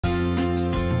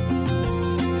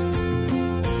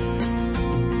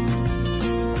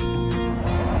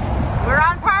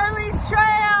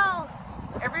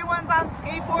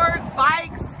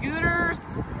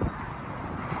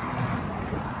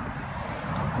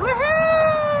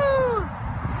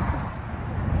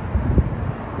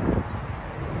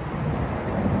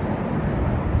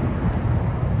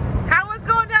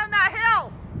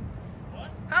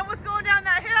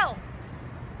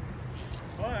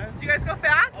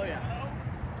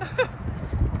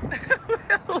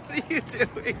What are you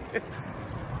doing?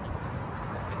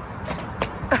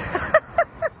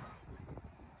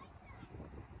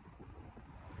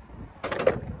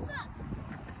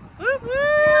 Whoop,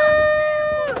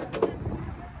 whoop.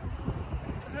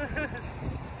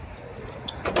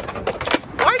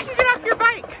 Why'd you get off your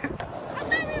bike?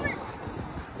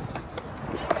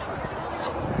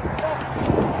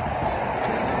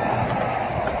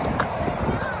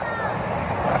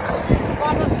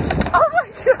 Oh my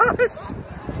gosh!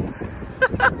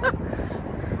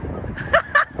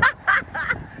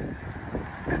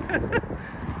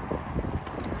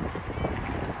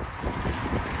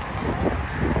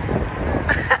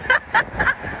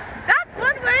 That's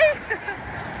one way.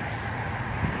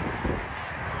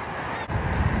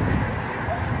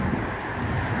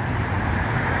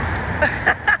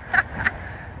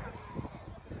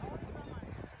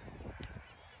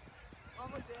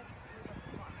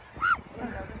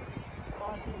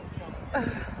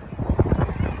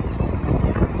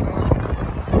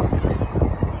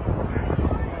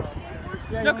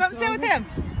 No, come stay with him.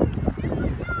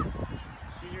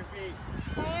 See your feet.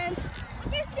 And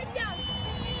here, sit down.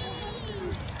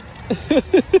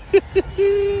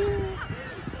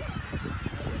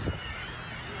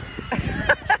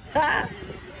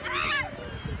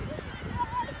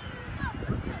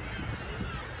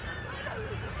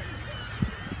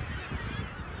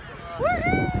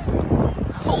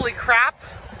 Holy crap.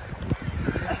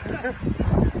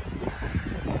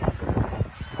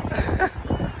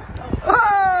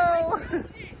 Oh!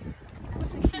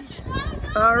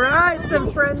 All right,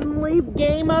 some friendly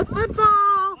game of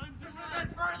football. This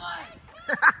isn't friendly.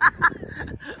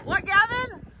 What,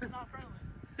 Gavin? This is not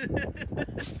friendly.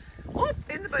 Whoop,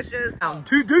 in the bushes. Down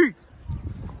too deep.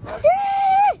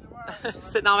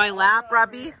 Sitting on my lap,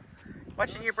 Robbie.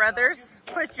 Watching your brothers.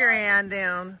 Put your hand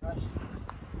down.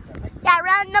 Yeah,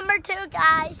 round number 2,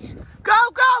 guys. Go,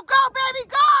 go, go, baby,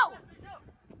 go!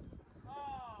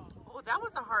 Oh, that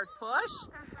was a hard push.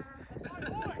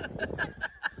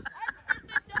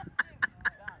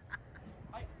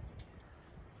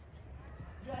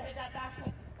 You gotta hit that back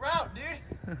route, dude.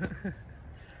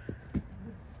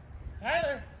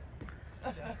 Tyler.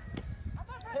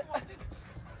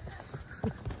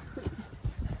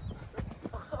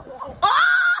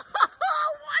 Oh,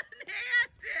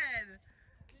 one-handed!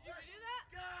 Did you do that?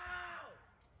 Go!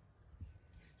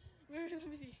 Let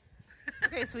me see.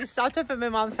 Okay, so we stopped up at my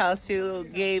mom's house who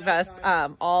gave us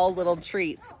all little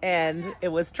treats, and it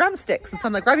was drumsticks. And so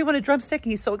I'm like, Robbie, you want a drumstick?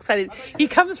 And he's so excited. He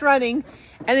comes running,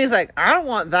 and he's like, I don't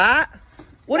want that.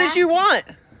 What did you want?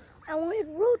 I wanted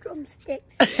real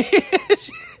drumsticks.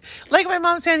 Like my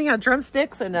mom's handing out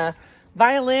drumsticks and a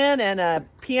violin and a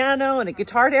piano and a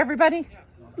guitar to everybody.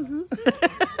 Mm-hmm.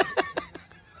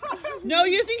 No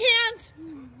using hands.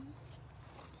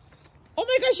 Oh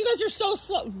my gosh, you guys are so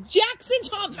slow. Jackson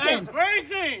Thompson.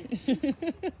 Crazy.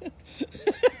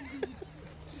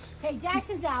 Hey,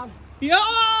 Jackson's out. Yo!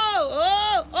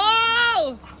 Oh!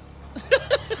 Oh! He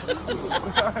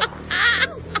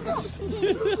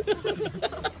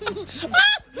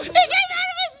came out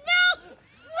of his mouth!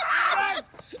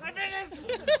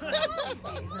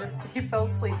 He fell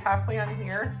asleep halfway on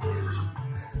here,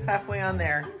 halfway on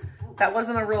there. That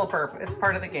wasn't a real burp. It's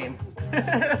part of the game.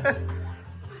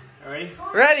 Ready?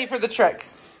 Ready for the trick.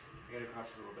 I gotta crouch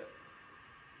a little bit.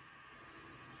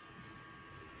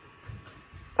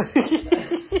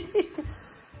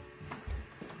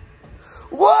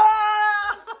 Whoa!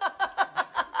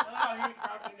 Oh, you're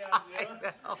crouching down, I dude.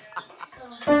 know.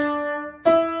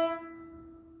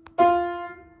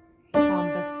 He's on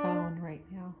the phone right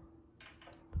now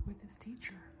with his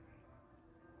teacher.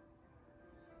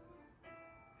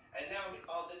 And now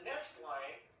on the next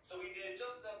line, so we did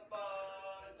just the ba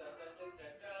da da da da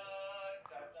da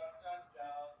da da da da.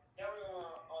 Now we're going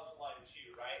on to line 2,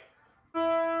 right?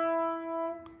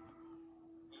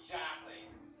 Exactly.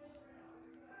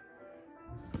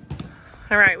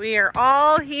 All right, we are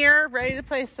all here ready to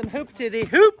play some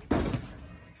hoop-diddy-hoop.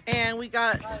 And we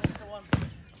got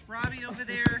Robbie over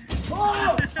there.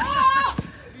 Oh!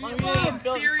 Eating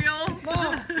cereal.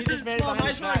 He just made it behind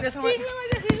his back. He's really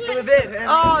good. He's really good. bit.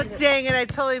 Oh, dang it, I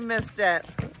totally missed it.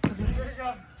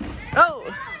 Oh.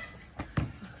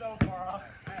 So far off.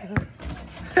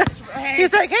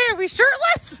 He's like, hey, are we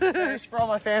shirtless? Thanks for all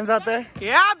my fans out there.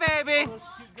 Yeah, baby. Those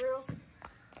cute girls.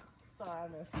 Sorry, I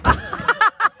missed.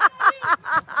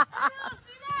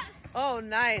 Oh,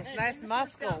 nice. Nice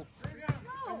muscles.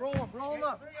 Roll them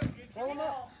up. Roll them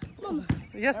up.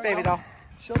 Yes, baby doll.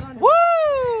 Showdown.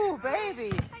 Woo,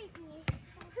 baby.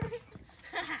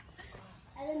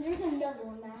 And then there's another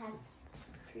one that has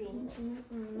 3 inches.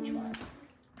 Which one?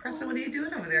 Preston, what are you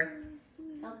doing over there?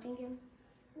 Helping him.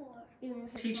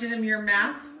 Teaching him your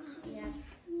math? Yes.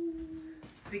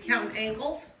 Is he counting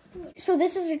angles? So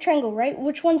this is a triangle, right?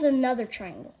 Which one's another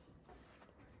triangle?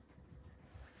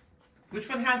 Which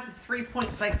one has the 3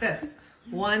 points like this?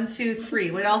 1, 2,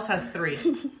 3. What else has 3?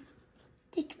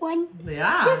 This one.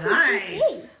 Yeah, This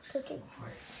nice. Okay.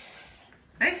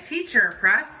 Nice teacher,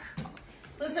 Press.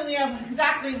 Listen, we have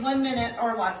exactly 1 minute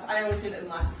or less. I always do it in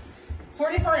less.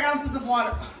 44 ounces of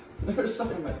water. There's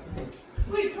something in my thing.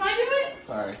 Wait, can I do it?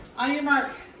 Sorry. On your mark,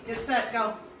 get set,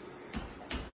 go.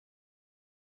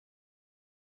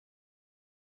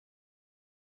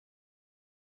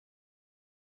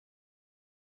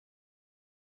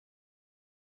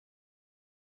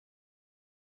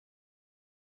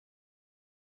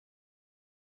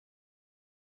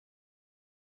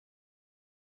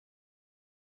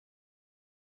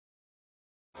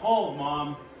 Oh,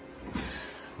 Mom.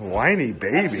 Whiny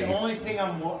That's baby. the only thing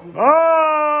I'm wanting.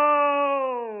 Oh!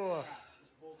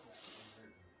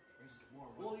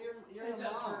 Well, you're a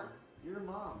mom. You're a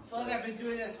mom. Look, I've been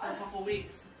doing this for a couple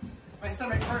weeks. My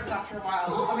stomach hurts after a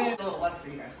while. I mean, a little less for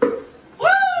you guys. Woo!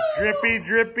 Drippy,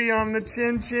 drippy on the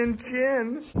chin, chin,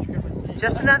 chin.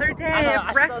 Just another day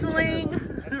of wrestling,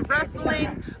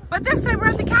 wrestling. But this time we're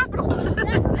at the Capitol.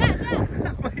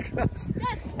 Oh my gosh.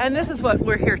 And this is what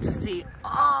we're here to see.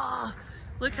 Oh,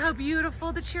 look how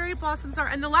beautiful the cherry blossoms are.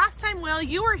 And the last time, Will,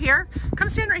 you were here. Come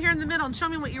stand right here in the middle and show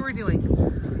me what you were doing.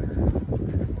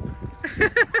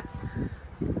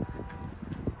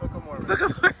 Book of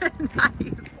Mormon.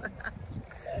 Nice.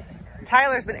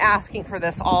 Tyler's been asking for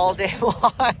this all day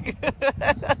long.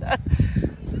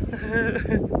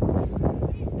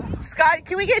 Scott,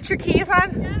 can we get your keys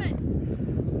on?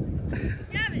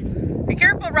 Gavin. Be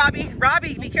careful, Robbie.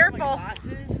 Robbie, be careful.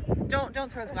 Don't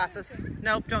throw his glasses.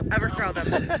 Nope, don't ever throw them.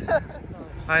 Oh,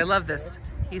 I love this.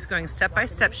 He's going step by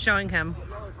step, showing him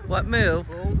what move.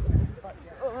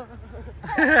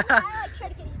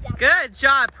 Good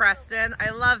job, Preston.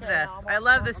 I love this. I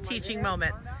love this teaching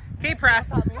moment. Okay, Press.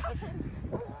 Put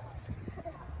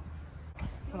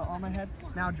it on my head.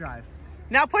 Now drive.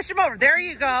 Now push him over. There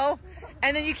you go.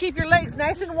 And then you keep your legs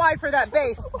nice and wide for that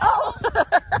base. Oh!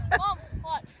 Mom,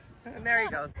 watch. And there he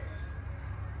goes.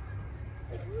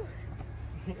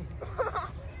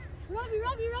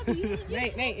 Robbie.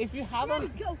 Nate, if you have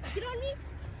them. Go. Get on me.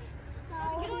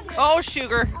 Oh,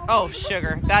 sugar. Oh,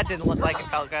 sugar. That didn't look like it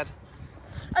felt good.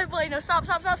 I bloody no. Stop.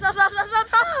 You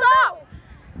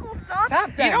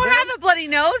don't have a bloody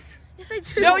nose. Yes, I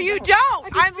do. No, you don't.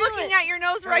 I'm looking at your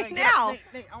nose right now.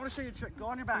 Nate, I want to show you a trick. Go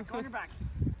on your back. Go on your back.